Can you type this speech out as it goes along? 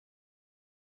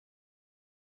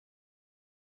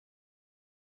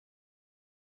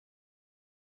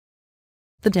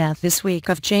The death this week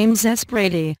of James S.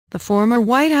 Brady, the former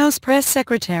White House press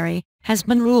secretary, has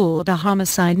been ruled a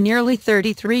homicide nearly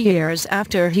 33 years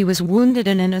after he was wounded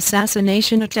in an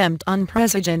assassination attempt on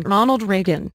President Ronald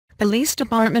Reagan, police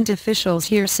department officials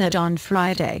here said on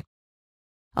Friday.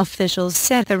 Officials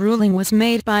said the ruling was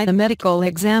made by the medical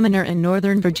examiner in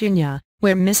Northern Virginia,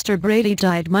 where Mr. Brady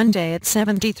died Monday at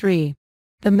 73.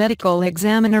 The medical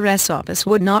examiner's office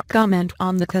would not comment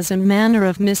on the cause and manner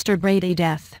of Mr. Brady's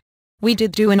death. "We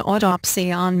did do an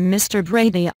autopsy on Mr.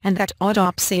 Brady, and that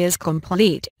autopsy is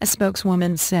complete," a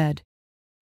spokeswoman said.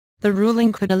 The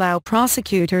ruling could allow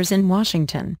prosecutors in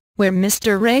Washington, where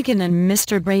Mr. Reagan and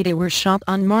Mr. Brady were shot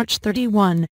on March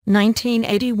 31,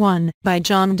 1981, by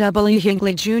John W.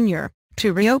 Hinckley, Jr.,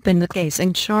 to reopen the case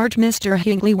and charge Mr.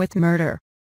 Hinckley with murder.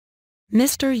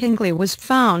 Mr. Hinckley was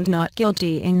found not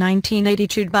guilty in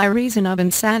 1982 by reason of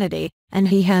insanity, and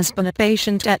he has been a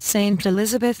patient at St.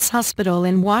 Elizabeth's Hospital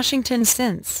in Washington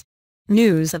since.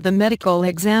 News of the medical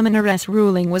examiner's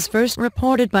ruling was first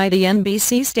reported by the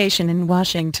NBC station in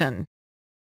Washington.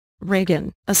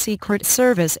 Reagan, a Secret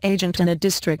Service agent and a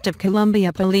District of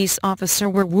Columbia police officer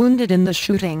were wounded in the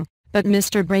shooting, but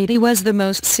Mr. Brady was the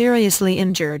most seriously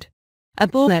injured. A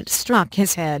bullet struck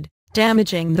his head,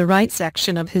 damaging the right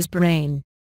section of his brain.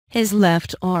 His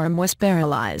left arm was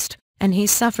paralyzed, and he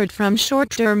suffered from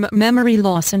short-term memory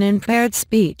loss and impaired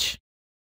speech.